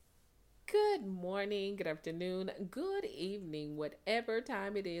Good morning, good afternoon, good evening, whatever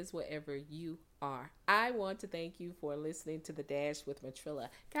time it is, wherever you are. I want to thank you for listening to The Dash with Matrilla.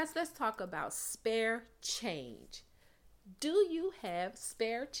 Guys, let's talk about spare change. Do you have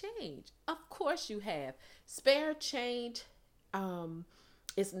spare change? Of course you have. Spare change um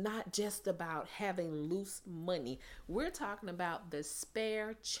it's not just about having loose money. We're talking about the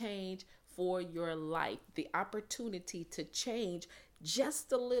spare change for your life, the opportunity to change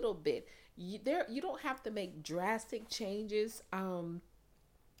just a little bit. You don't have to make drastic changes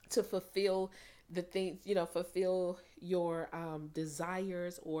to fulfill the things, fulfill your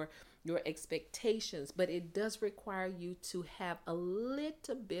desires or your expectations, but it does require you to have a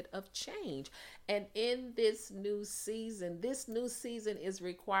little bit of change. And in this new season is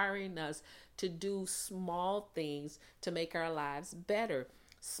requiring us to do small things to make our lives better,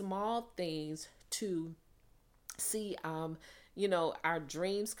 small things to see our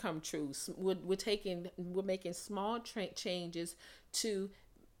dreams come true. We're making small changes to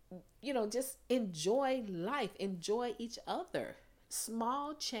just enjoy life, enjoy each other.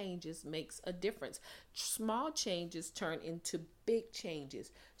 Small changes makes a difference. Small changes turn into big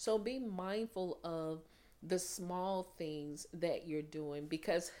changes. So be mindful of the small things that you're doing,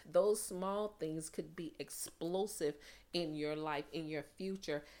 because those small things could be explosive in your life, in your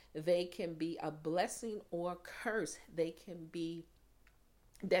future. They can be a blessing or a curse. They can be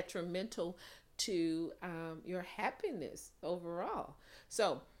detrimental to your happiness overall.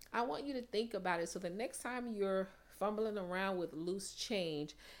 So I want you to think about it. So the next time you're fumbling around with loose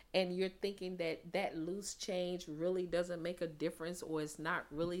change and you're thinking that that loose change really doesn't make a difference or it's not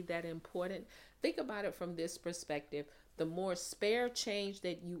really that important, think about it from this perspective. The more spare change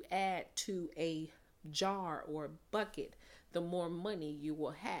that you add to a jar or bucket, the more money you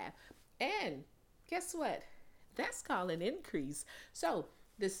will have. And guess what? That's called an increase. So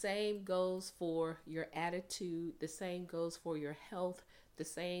the same goes for your attitude, the same goes for your health, the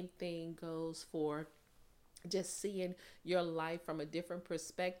same thing goes for just seeing your life from a different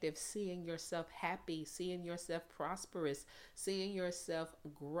perspective, seeing yourself happy, seeing yourself prosperous, seeing yourself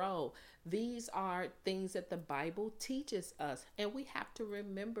grow. These are things that the Bible teaches us, and we have to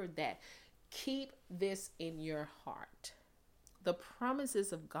remember that. Keep this in your heart. The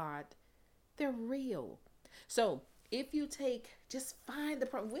promises of God, they're real. So if you just find the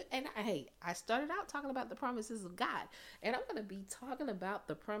promise, and hey, I started out talking about the promises of God, and I'm going to be talking about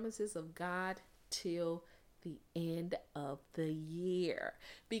the promises of God till the end of the year,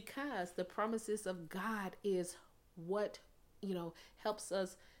 because the promises of God is what, helps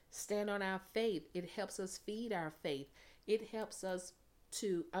us stand on our faith. It helps us feed our faith. It helps us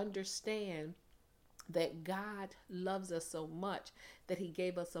to understand that God loves us so much that he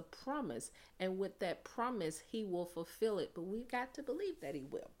gave us a promise. And with that promise, he will fulfill it. But we've got to believe that he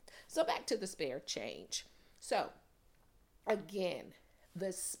will. So back to the spare change. So again,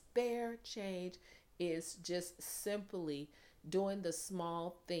 the spare change is just simply doing the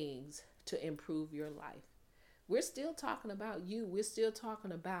small things to improve your life. We're still talking about you. We're still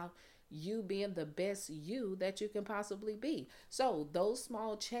talking about you being the best you that you can possibly be. So those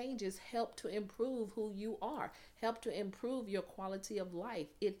small changes help to improve who you are, help to improve your quality of life.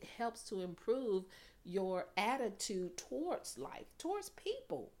 It helps to improve your attitude towards life, towards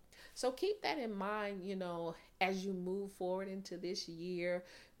people. So keep that in mind, as you move forward into this year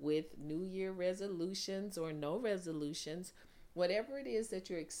with New Year resolutions or no resolutions, whatever it is that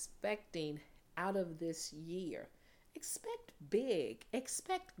you're expecting out of this year. Expect big,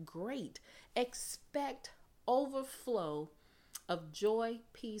 expect great, expect overflow of joy,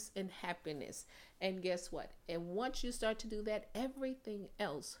 peace, and happiness. And guess what? And once you start to do that, everything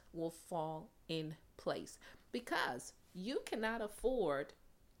else will fall in place, because you cannot afford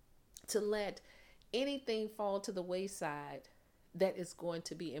to let anything fall to the wayside that is going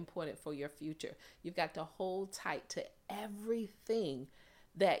to be important for your future. You've got to hold tight to everything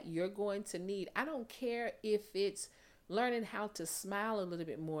that you're going to need. I don't care if it's learning how to smile a little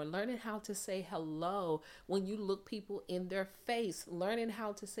bit more, learning how to say hello when you look people in their face, learning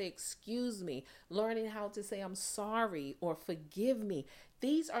how to say excuse me, learning how to say I'm sorry or forgive me.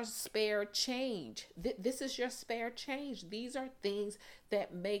 These are spare change. This is your spare change. These are things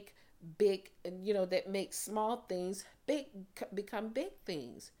that make that make small things big, become big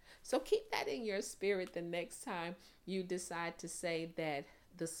things. So keep that in your spirit the next time you decide to say that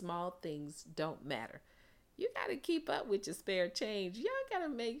the small things don't matter. You got to keep up with your spare change. Y'all got to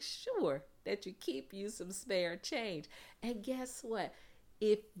make sure that you keep you some spare change. And guess what?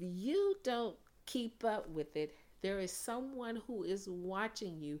 If you don't keep up with it, there is someone who is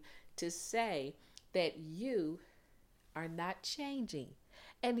watching you to say that you are not changing.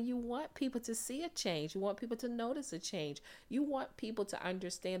 And you want people to see a change. You want people to notice a change. You want people to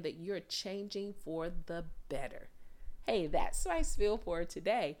understand that you're changing for the better. Hey, that's Spiceville for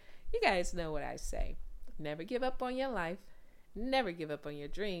today. You guys know what I say. Never give up on your life. Never give up on your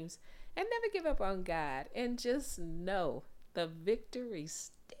dreams. And never give up on God. And just know the victory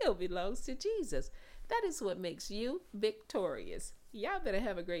still belongs to Jesus. That is what makes you victorious. Y'all better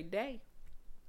have a great day.